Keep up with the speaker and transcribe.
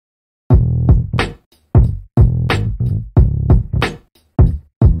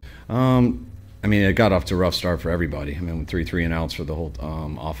I mean, it got off to a rough start for everybody. I mean, three and outs for the whole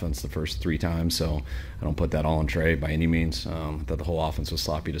offense the first three times, so I don't put that all on Trey by any means. I thought the whole offense was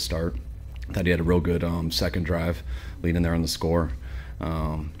sloppy to start. I thought he had a real good second drive, leading there on the score.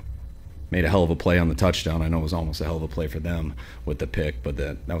 Made a hell of a play on the touchdown. I know it was almost a hell of a play for them with the pick, but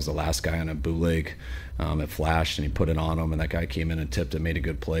that was the last guy on a bootleg. It flashed, and he put it on him, and that guy came in and tipped it, made a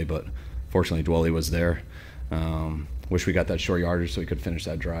good play, but fortunately Dwelly was there. Wish we got that short yardage so we could finish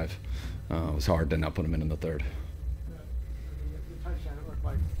that drive. It was hard to not put him in the third. The touchdown, it looked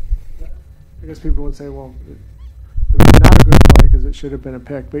like, I guess people would say, well, it was not a good play because it should have been a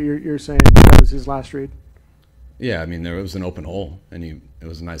pick, but you're saying that was his last read? Yeah, I mean, there was an open hole, and it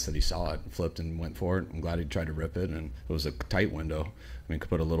was nice that he saw it, flipped and went for it. I'm glad he tried to rip it, and it was a tight window. I mean, could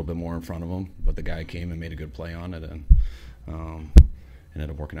put a little bit more in front of him, but the guy came and made a good play on it, and ended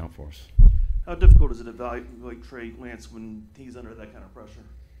up working out for us. How difficult is it to evaluate Trey Lance when he's under that kind of pressure?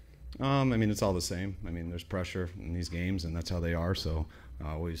 I mean, it's all the same. I mean, there's pressure in these games, and that's how they are, so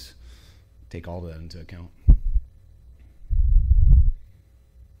I always take all of that into account.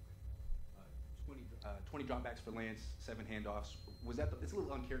 20 dropbacks for Lance, 7 handoffs. It's a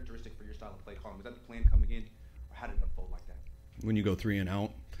little uncharacteristic for your style of play calling. Was that the plan coming in, or how did it unfold like that? When you go 3 and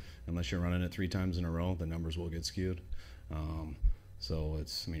out, unless you're running it 3 times in a row, the numbers will get skewed. So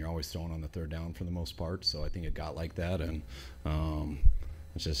you're always throwing on the third down for the most part. So I think it got like that, and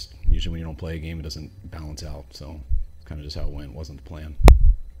it's just usually when you don't play a game, it doesn't balance out. So kind of just how it went. It wasn't the plan.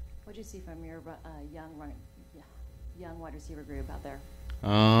 What did you see from your young wide receiver group out there?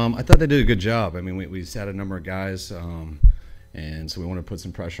 I thought they did a good job. I mean, we had a number of guys, and so we want to put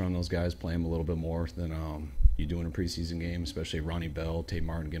some pressure on those guys, play them a little bit more than you do in a preseason game, especially Ronnie Bell, Tate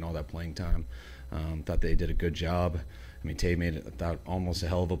Martin getting all that playing time. Thought they did a good job. I mean, Tate made almost a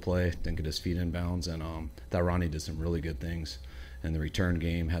hell of a play, didn't get his feet in bounds, and thought Ronnie did some really good things. In the return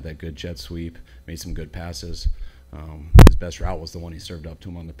game, had that good jet sweep, made some good passes. His best route was the one he served up to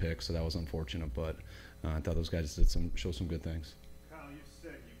him on the pick, so that was unfortunate, but I thought those guys did show some good things. You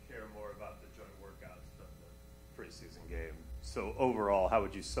said you care more about the joint workouts than the preseason game. So overall, how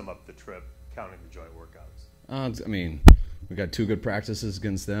would you sum up the trip counting the joint workouts? I mean, we got 2 good practices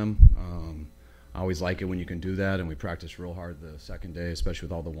against them. I always like it when you can do that, and we practiced real hard the second day, especially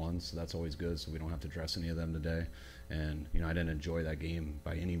with all the ones, so that's always good, so we don't have to dress any of them today. And, I didn't enjoy that game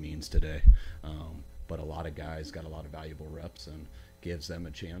by any means today, but a lot of guys got a lot of valuable reps and gives them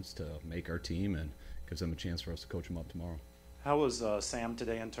a chance to make our team and gives them a chance for us to coach them up tomorrow. How was Sam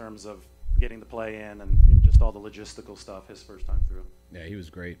today in terms of getting the play in and just all the logistical stuff his first time through? Yeah, he was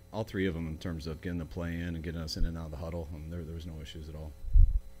great. All 3 of them in terms of getting the play in and getting us in and out of the huddle. There was no issues at all.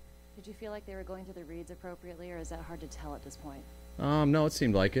 Did you feel like they were going through the reads appropriately, or is that hard to tell at this point? No, it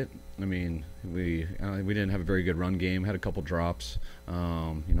seemed like it. I mean, we didn't have a very good run game. Had a couple drops.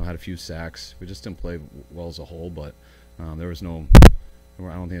 Had a few sacks. We just didn't play well as a whole. But there was no.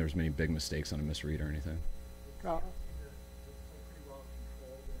 I don't think there was many big mistakes on a misread or anything.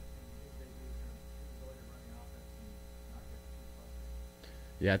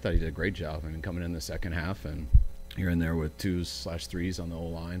 Yeah, I thought he did a great job. I mean, coming in the second half, and you're in there with 2/3s on the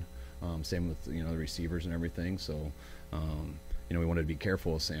O-line. Same with the receivers and everything. So, we wanted to be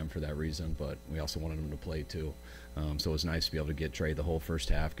careful with Sam for that reason, but we also wanted him to play too. So it was nice to be able to get Trey the whole first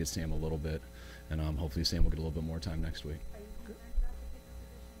half, get Sam a little bit, and hopefully Sam will get a little bit more time next week.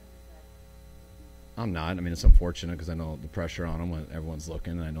 I'm not. I mean, it's unfortunate because I know the pressure on him when everyone's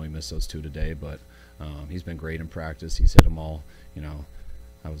looking, and I know he missed those 2 today, but he's been great in practice. He's hit them all.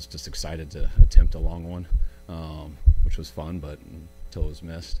 I was just excited to attempt a long one, which was fun, but until it was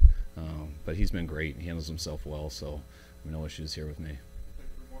missed. But he's been great. He handles himself well, so no issues here with me.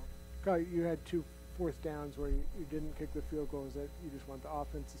 Kyle, you had 2 fourth downs where you didn't kick the field goal. Is that you just want the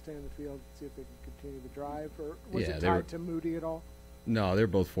offense to stay on the field, see if they can continue the drive, or was it tied to Moody at all? No, they're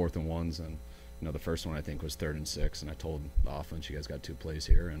both 4th and 1s, and the first one I think was 3rd and 6, and I told the offense, you guys got 2 plays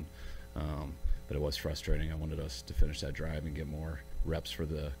here, and but it was frustrating. I wanted us to finish that drive and get more reps for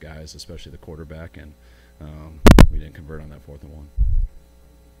the guys, especially the quarterback, and we didn't convert on that 4th and 1.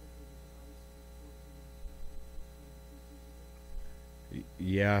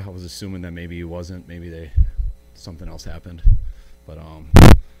 Yeah, I was assuming that maybe he wasn't. Maybe something else happened, but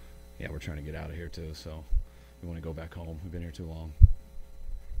yeah, we're trying to get out of here too. So we want to go back home. We've been here too long.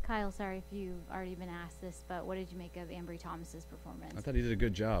 Kyle, sorry if you've already been asked this, but what did you make of Ambry Thomas's performance? I thought he did a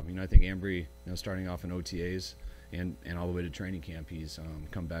good job. I think Ambry, starting off in OTAs and all the way to training camp, he's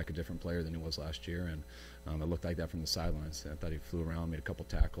come back a different player than he was last year, and it looked like that from the sidelines. I thought he flew around, made a couple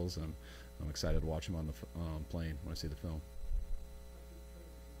tackles, and I'm excited to watch him on the plane when I see the film.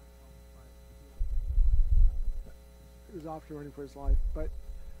 He was off to running for his life, but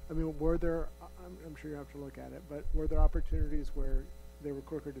I mean, were there, I'm sure you have to look at it, but were there opportunities where there were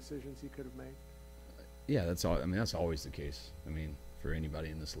quicker decisions he could have made? Yeah, that's all. I mean, that's always the case. I mean, for anybody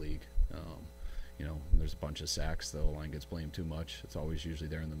in this league, you know, there's a bunch of sacks. The line gets blamed too much. It's always usually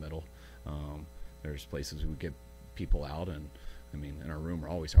there in the middle. There's places we get people out, and I mean, in our room, we're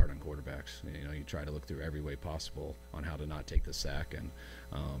always hard on quarterbacks. You know, you try to look through every way possible on how to not take the sack, and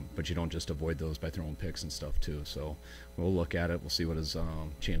but you don't just avoid those by throwing picks and stuff too. So we'll look at it. We'll see what his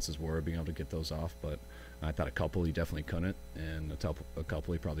chances were of being able to get those off. But I thought a couple he definitely couldn't, and a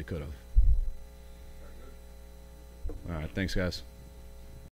couple he probably could have. All right, thanks, guys.